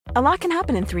A lot can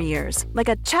happen in 3 years, like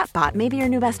a chatbot may be your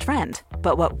new best friend.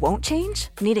 But what won't change?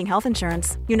 Needing health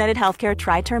insurance. United Healthcare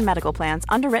Tri-Term Medical Plans,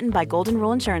 underwritten by Golden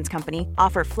Rule Insurance Company,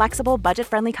 offer flexible,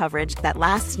 budget-friendly coverage that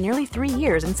lasts nearly 3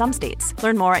 years in some states.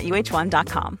 Learn more at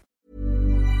uh1.com.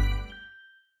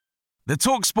 The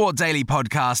TalkSport Daily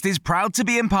podcast is proud to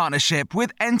be in partnership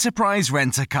with Enterprise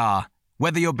Rent-A-Car.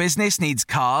 Whether your business needs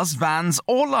cars, vans,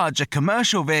 or larger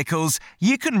commercial vehicles,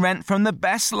 you can rent from the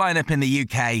best lineup in the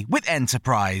UK with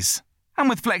Enterprise. And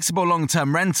with flexible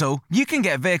long-term rental, you can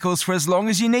get vehicles for as long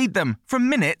as you need them, from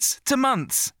minutes to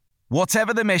months.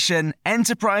 Whatever the mission,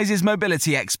 Enterprise's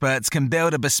mobility experts can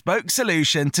build a bespoke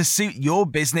solution to suit your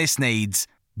business needs.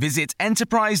 Visit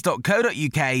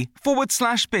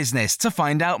enterprise.co.uk/business to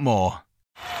find out more.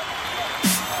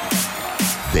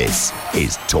 This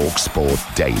is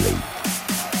TalkSport Daily.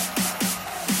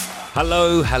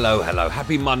 Hello.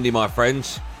 Happy Monday, my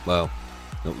friends. Well,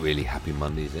 not really happy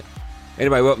Monday, is it?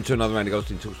 Anyway, welcome to another Andy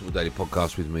Goldstein TalkSport Daily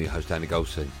podcast with me, host Andy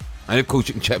Goldstein. And of course,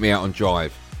 you can check me out on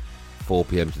Drive, 4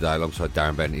 p.m. today, alongside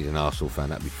Darren Bent. He's an Arsenal fan.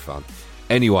 That'd be fun.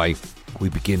 Anyway, we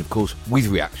begin, of course, with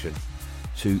reaction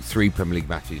to 3 Premier League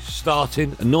matches,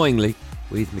 starting, annoyingly,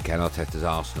 with Mikel Arteta's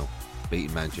Arsenal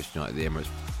beating Manchester United at the Emirates.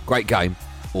 Great game,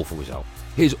 awful result.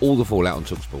 Here's all the fallout on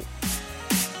TalkSport.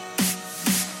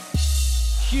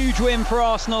 Huge win for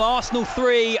Arsenal. Arsenal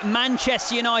 3,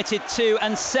 Manchester United 2,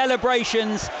 and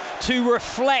celebrations to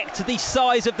reflect the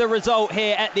size of the result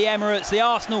here at the Emirates. The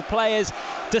Arsenal players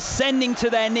descending to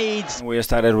their knees. We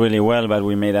started really well, but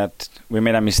we made a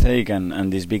mistake,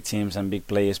 and these big teams and big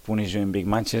players punish you in big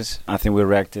matches. I think we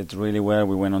reacted really well.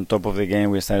 We went on top of the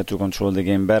game. We started to control the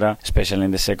game better, especially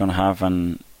in the second half,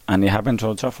 and it happened to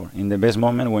Old Trafford. In the best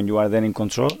moment, when you are there in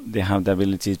control, they have the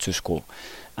ability to score.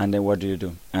 And then what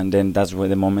do? And then that's where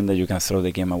the moment that you can throw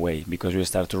the game away, because you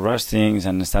start to rush things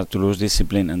and start to lose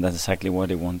discipline, and that's exactly what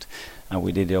they want. And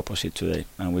we did the opposite today.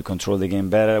 And we controlled the game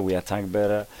better, we attacked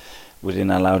better, we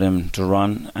didn't allow them to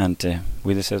run, and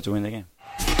we deserved to win the game.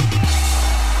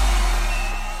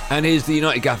 And here's the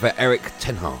United gaffer, Erik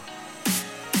ten Hag.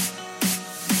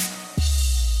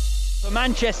 For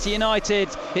Manchester United,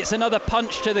 it's another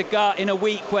punch to the gut in a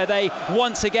week where they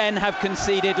once again have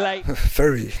conceded late.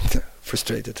 Very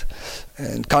frustrated,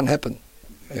 and can't happen.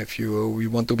 If we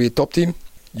want to be a top team,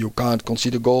 you can't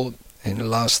concede a goal in the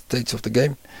last stage of the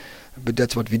game. But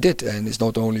that's what we did, and it's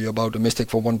not only about a mistake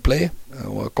for one player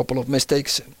or a couple of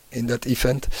mistakes in that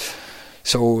event.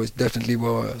 So it's definitely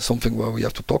something where we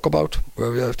have to talk about,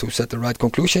 where we have to set the right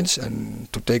conclusions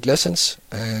and to take lessons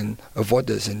and avoid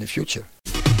this in the future.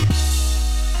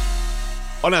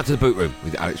 On out to the boot room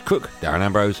with Alex Cook, Darren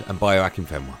Ambrose and Bayo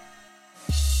Akinfenwa.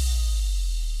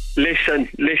 Listen,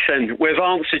 we've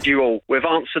answered you all. We've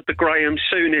answered the Graham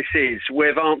Souness's.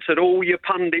 We've answered all your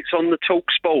pundits on the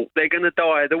TalkSport. They're going to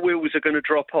die. The wheels are going to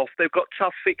drop off. They've got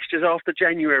tough fixtures after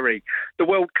January. The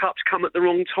World Cup's come at the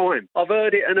wrong time. I've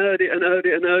heard it.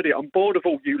 I'm bored of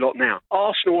all you lot now.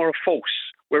 Arsenal are a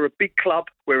force. We're a big club.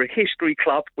 We're a history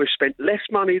club. We've spent less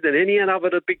money than any other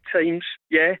of the big teams,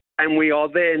 yeah? And we are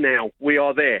there now. We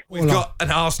are there. We've got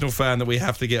an Arsenal fan that we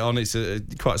have to get on. It's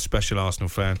quite a special Arsenal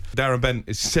fan. Darren Bent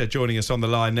is joining us on the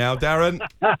line now. Darren?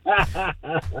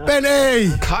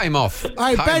 Benty! Cut him off.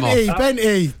 Hey,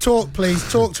 Benty, talk, please.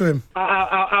 Talk to him.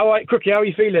 All right, Crookie, how are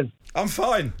you feeling? I'm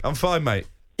fine, mate.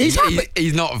 He's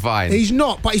not fine. He's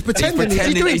not, but he's pretending.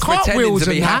 He's doing cartwheels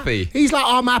and that. Happy. He's like,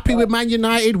 I'm happy with Man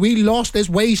United. We lost.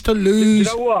 There's ways to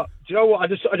lose. Do you know what? I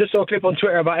just saw a clip on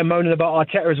Twitter about him moaning about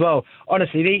Arteta as well.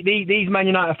 Honestly, these Man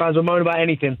United fans will moan about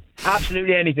anything.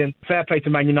 Absolutely anything. Fair play to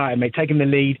Man United, mate. Taking the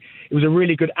lead. It was a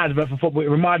really good advert for football. It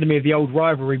reminded me of the old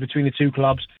rivalry between the two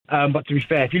clubs. But to be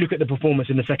fair, if you look at the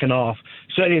performance in the second half,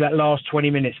 certainly that last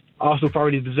 20 minutes, Arsenal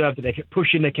thoroughly deserved it. They kept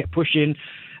pushing.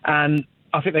 And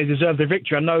I think they deserve the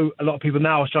victory. I know a lot of people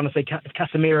now are trying to say if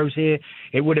Casemiro's here,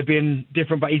 it would have been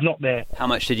different, but he's not there. How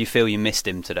much did you feel you missed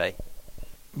him today?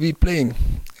 We're playing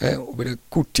with a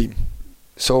good team.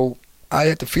 So I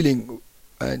had the feeling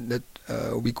that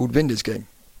we could win this game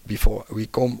before. We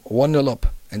come 1-0 up,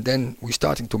 and then we're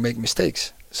starting to make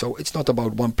mistakes. So it's not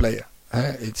about one player.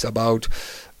 It's about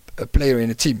a player in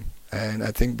a team. And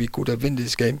I think we could have won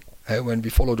this game when we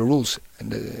follow the rules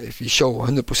and if we show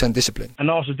 100% discipline. And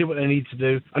Arsenal did what they needed to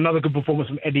do. Another good performance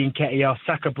from Eddie Nketiah.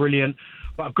 Saka brilliant.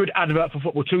 But a good advert for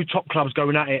football. Two top clubs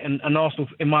going at it, and Arsenal,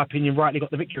 in my opinion, rightly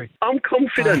got the victory. I'm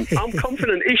confident.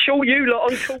 It's all you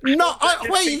lot on TalkSport. No,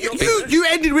 wait, you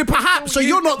ended with perhaps, so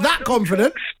you're not that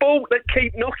confident. Sport that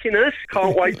keep knocking us.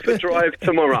 Can't wait for Drive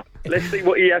tomorrow. Let's see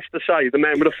what he has to say, the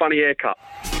man with a funny haircut.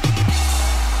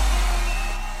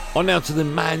 On now to the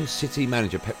Man City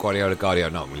manager, Pep Guardiola.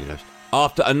 No one really knows.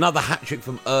 After another hat-trick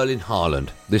from Erling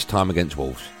Haaland, this time against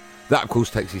Wolves. That, of course,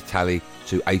 takes his tally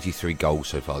to 83 goals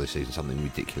so far this season, something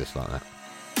ridiculous like that.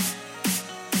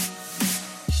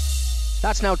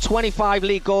 That's now 25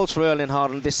 league goals for Erling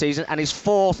Haaland this season and his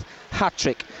 4th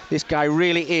hat-trick. This guy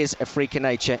really is a freak of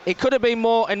nature. It could have been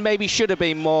more and maybe should have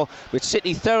been more, but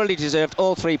City thoroughly deserved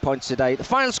all 3 points today. The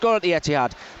final score at the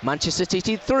Etihad, Manchester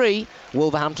City 3,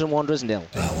 Wolverhampton Wanderers 0.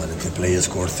 When a good player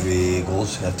scores 3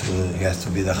 goals, it has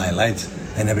to be the highlight,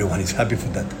 and everyone is happy for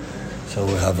that. So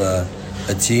we have a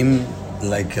team,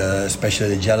 like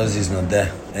especially the jealousy is not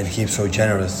there, and he's so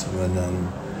generous. When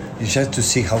you just have to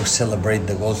see how celebrate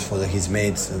the goals for his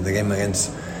mates in the game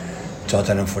against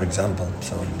Tottenham, for example.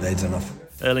 So that's enough.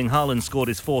 Erling Haaland scored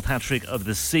his 4th hat-trick of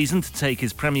the season to take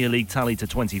his Premier League tally to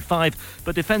 25,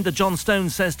 but defender John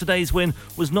Stones says today's win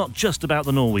was not just about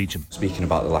the Norwegian. Speaking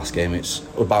about the last game, it's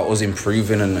about us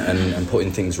improving and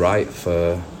putting things right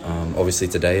for obviously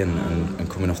today and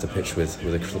coming off the pitch with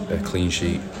a clean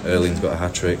sheet. Erling's got a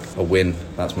hat-trick, a win.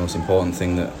 That's the most important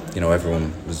thing. That, you know,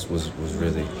 everyone was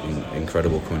really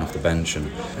incredible coming off the bench,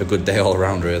 and a good day all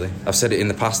around, really. I've said it in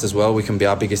the past as well, we can be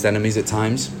our biggest enemies at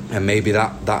times, and maybe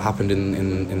that happened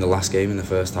in the last game in the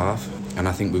first half, and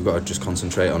I think we've got to just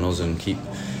concentrate on us and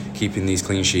keeping these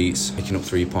clean sheets, picking up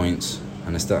 3 points,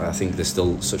 and I think there's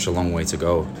still such a long way to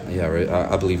go. Yeah,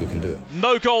 I believe we can do it.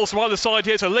 No goals from either side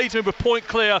here, so Leeds move a point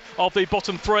clear of the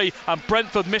bottom 3, and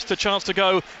Brentford missed a chance to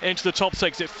go into the top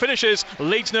 6. It finishes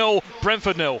Leeds 0,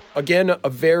 Brentford 0. Again, a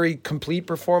very complete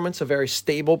performance, a very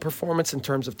stable performance in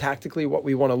terms of tactically what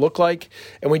we want to look like,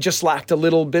 and we just lacked a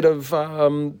little bit of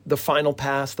the final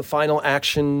pass, the final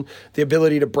action, the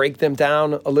ability to break them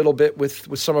down a little bit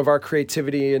with some of our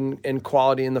creativity and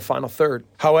quality in the final third.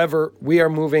 However, we are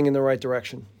moving in the right direction.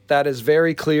 That is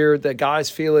very clear. The guys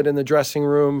feel it in the dressing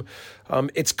room.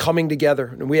 It's coming together,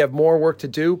 and we have more work to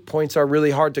do. Points are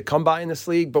really hard to come by in this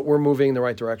league, but we're moving in the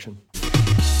right direction.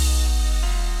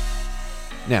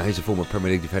 Now, here's a former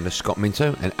Premier League defender Scott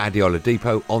Minto and Adi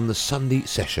Oladipo on the Sunday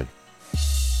session.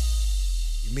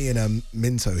 Me and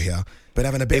Minto here, but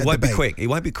having a bit of debate. It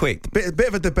won't be quick. Bit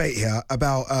of a debate here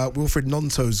about Wilfried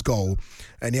Gnonto's goal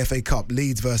in the FA Cup,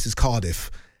 Leeds versus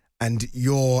Cardiff, and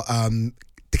your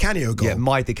Di Canio goal. Yeah,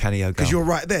 my Di Canio goal. Because you're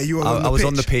right there. You were on the pitch. I was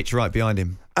on the pitch right behind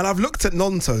him. And I've looked at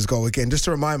Gnonto's goal again just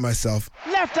to remind myself.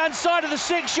 Left-hand side of the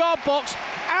 6-yard box.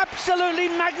 Absolutely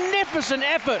magnificent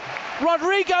effort.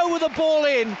 Rodrigo with the ball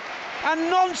in. And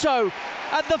Gnonto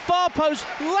at the far post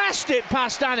lashed it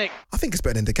past Anik. I think it's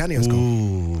better than Di Canio's goal.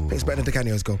 I think it's better than Di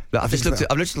Canio's goal. Look, I've just looked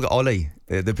at Ollie,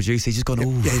 the producer. He's just gone,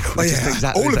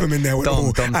 exactly all of them in there. Ade,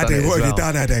 what have you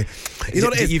done, Ade? You know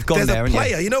what it is? You've gone there's there, a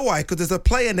player. You know why? Because there's a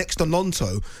player next to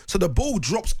Gnonto, so the ball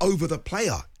drops over the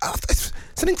player. It's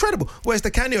an incredible. Whereas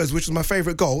Di Canio's, which was my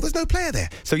favourite goal, there's no player there.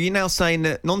 So you're now saying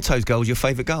that Gnonto's goal is your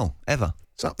favourite goal ever?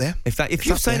 It's up there. If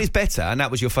you're saying it's better and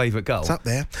that was your favourite goal, it's up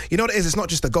there. You know what it is? It's not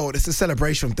just a goal; it's the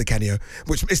celebration of Di Canio,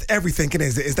 which is everything.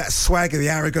 Is that swagger, the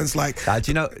arrogance, like do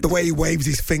you know the way he waves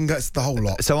his finger? It's the whole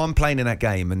lot. So I'm playing in that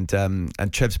game, and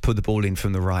Trev's put the ball in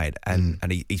from the right, and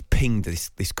he's pinged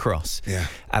this cross. Yeah.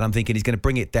 And I'm thinking he's going to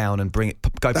bring it down and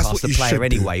go past the player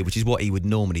anyway, which is what he would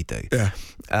normally do. Yeah.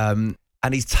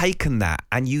 And he's taken that,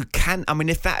 and you can. I mean,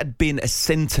 if that had been a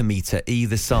centimetre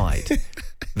either side,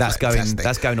 that's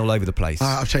going all over the place.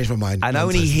 I've changed my mind. And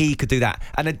only he could do that.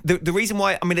 And the reason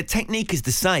why, I mean, the technique is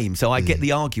the same, so I get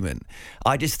the argument.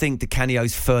 I just think Di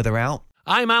Canio's further out.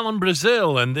 I'm Alan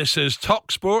Brazil, and this is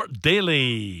TalkSport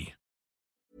Daily.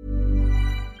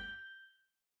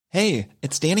 Hey,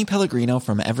 it's Danny Pellegrino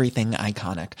from Everything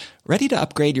Iconic. Ready to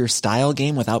upgrade your style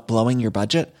game without blowing your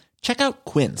budget? Check out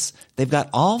Quince. They've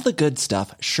got all the good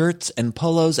stuff, shirts and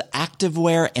polos,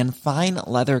 activewear, and fine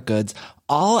leather goods,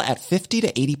 all at 50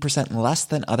 to 80% less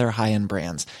than other high-end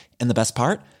brands. And the best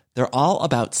part? They're all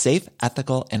about safe,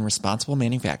 ethical, and responsible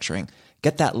manufacturing.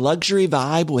 Get that luxury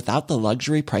vibe without the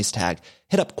luxury price tag.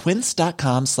 Hit up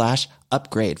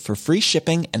quince.com/upgrade for free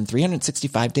shipping and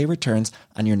 365-day returns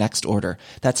on your next order.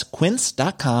 That's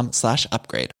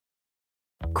quince.com/upgrade.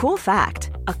 Cool fact,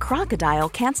 a crocodile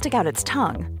can't stick out its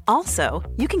tongue. Also,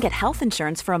 you can get health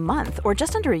insurance for a month or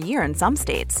just under a year in some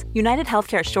states. United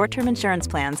Healthcare short-term insurance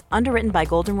plans, underwritten by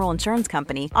Golden Rule Insurance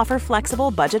Company, offer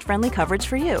flexible, budget-friendly coverage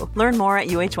for you. Learn more at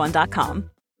uh1.com.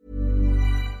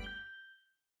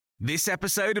 This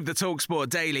episode of the TalkSport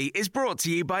Daily is brought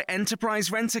to you by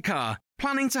Enterprise Rent-A-Car.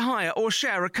 Planning to hire or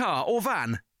share a car or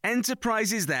van?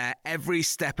 Enterprise is there every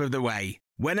step of the way.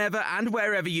 Whenever and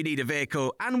wherever you need a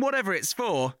vehicle and whatever it's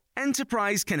for,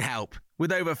 Enterprise can help.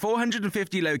 With over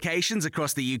 450 locations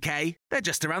across the UK, they're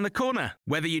just around the corner.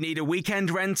 Whether you need a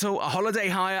weekend rental, a holiday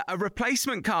hire, a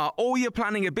replacement car, or you're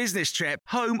planning a business trip,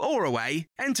 home or away,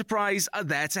 Enterprise are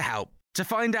there to help. To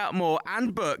find out more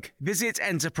and book, visit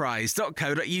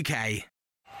enterprise.co.uk.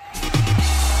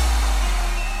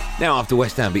 Now, after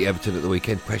West Ham beat Everton at the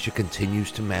weekend, pressure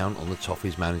continues to mount on the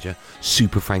Toffees manager,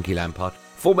 Super Frankie Lampard.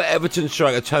 Former Everton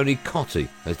striker Tony Cottee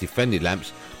has defended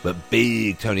Lamps, but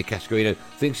big Tony Cascarino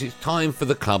thinks it's time for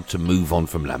the club to move on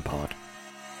from Lampard.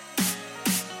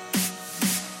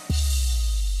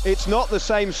 It's not the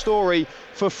same story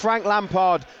for Frank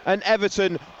Lampard and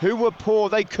Everton, who were poor.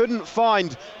 They couldn't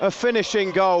find a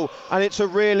finishing goal, and it's a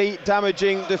really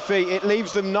damaging defeat. It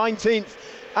leaves them 19th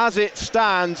as it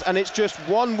stands, and it's just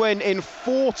one win in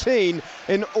 14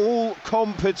 in all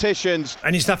competitions.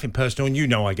 And it's nothing personal, and you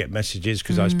know I get messages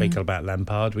because I speak about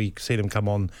Lampard. We see them come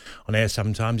on air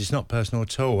sometimes. It's not personal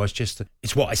at all.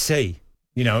 It's what I see.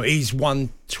 You know, he's won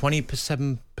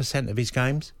 27% of his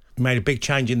games. He made a big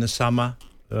change in the summer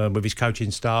with his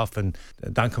coaching staff, and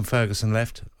Duncan Ferguson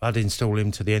left. I'd install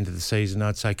him to the end of the season.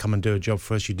 I'd say, come and do a job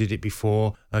for us. You did it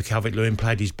before. Calvert-Lewin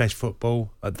played his best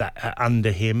football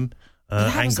under him.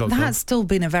 That's still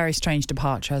been a very strange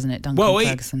departure, hasn't it, Duncan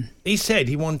Ferguson? He said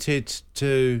he wanted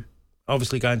to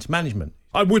obviously go into management.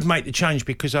 I would make the change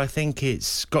because I think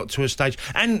it's got to a stage,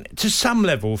 and to some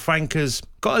level, Frank has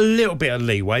got a little bit of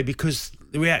leeway because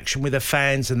the reaction with the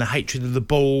fans and the hatred of the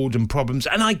board and problems,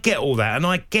 and I get all that, and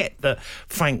I get that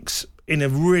Frank's in a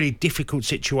really difficult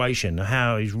situation,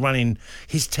 how he's running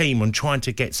his team and trying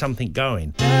to get something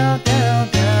going.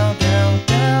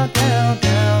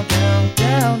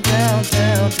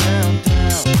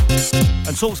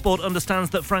 And TalkSport understands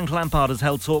that Frank Lampard has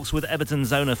held talks with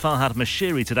Everton's owner Farhad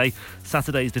Moshiri today.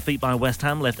 Saturday's defeat by West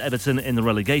Ham left Everton in the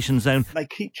relegation zone. They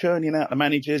keep churning out the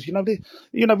managers.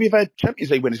 We've had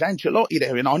Champions League winners, Ancelotti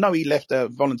there, and I know he left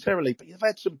voluntarily, but you've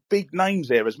had some big names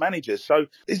there as managers. So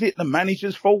is it the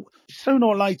manager's fault? Sooner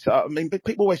or later, I mean,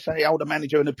 people always say, the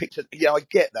manager in the picture. Yeah, I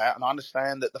get that, and I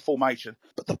understand that the formation,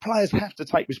 but the players have to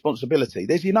take responsibility.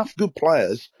 There's enough good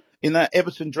players in that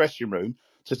Everton dressing room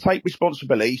to take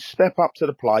responsibility, step up to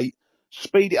the plate,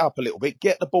 speed it up a little bit,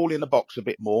 get the ball in the box a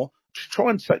bit more,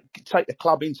 try and take the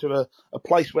club into a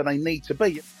place where they need to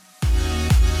be.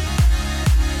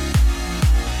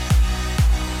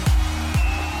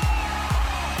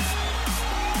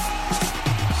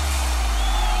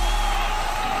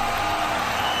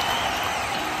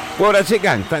 Well, that's it,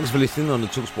 gang. Thanks for listening on the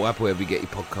TalkSport app, wherever you get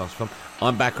your podcast from.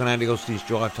 I'm back on Andy Goldstein's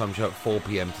Drive Time Show at 4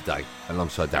 p.m. today,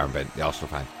 alongside Darren Bent, the Arsenal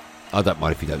fan. I don't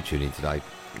mind if you don't tune in today.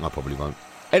 I probably won't.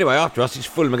 Anyway, after us, it's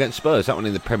Fulham against Spurs. That one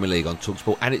in the Premier League on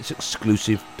TalkSport, and it's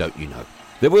exclusive, don't you know.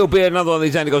 There will be another one of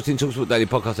these Andy Goldstein TalkSport Daily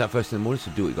podcasts out first in the morning,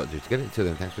 so do what you've got to do to get it. Until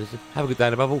then, thanks for listening. Have a good day,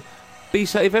 and above all, be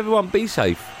safe, everyone. Be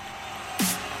safe.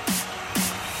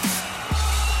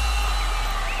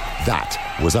 That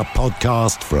was a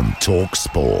podcast from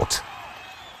TalkSport.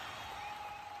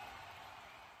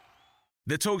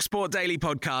 The TalkSport Daily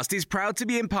Podcast is proud to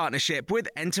be in partnership with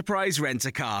Enterprise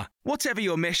Rent-A-Car. Whatever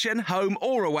your mission, home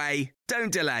or away,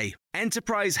 don't delay.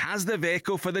 Enterprise has the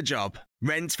vehicle for the job.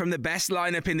 Rent from the best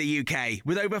lineup in the UK.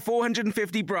 With over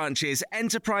 450 branches,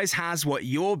 Enterprise has what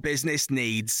your business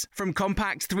needs. From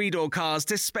compact three-door cars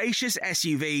to spacious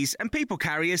SUVs and people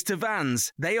carriers to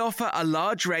vans, they offer a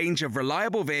large range of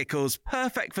reliable vehicles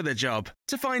perfect for the job.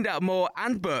 To find out more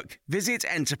and book, visit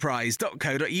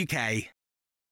enterprise.co.uk.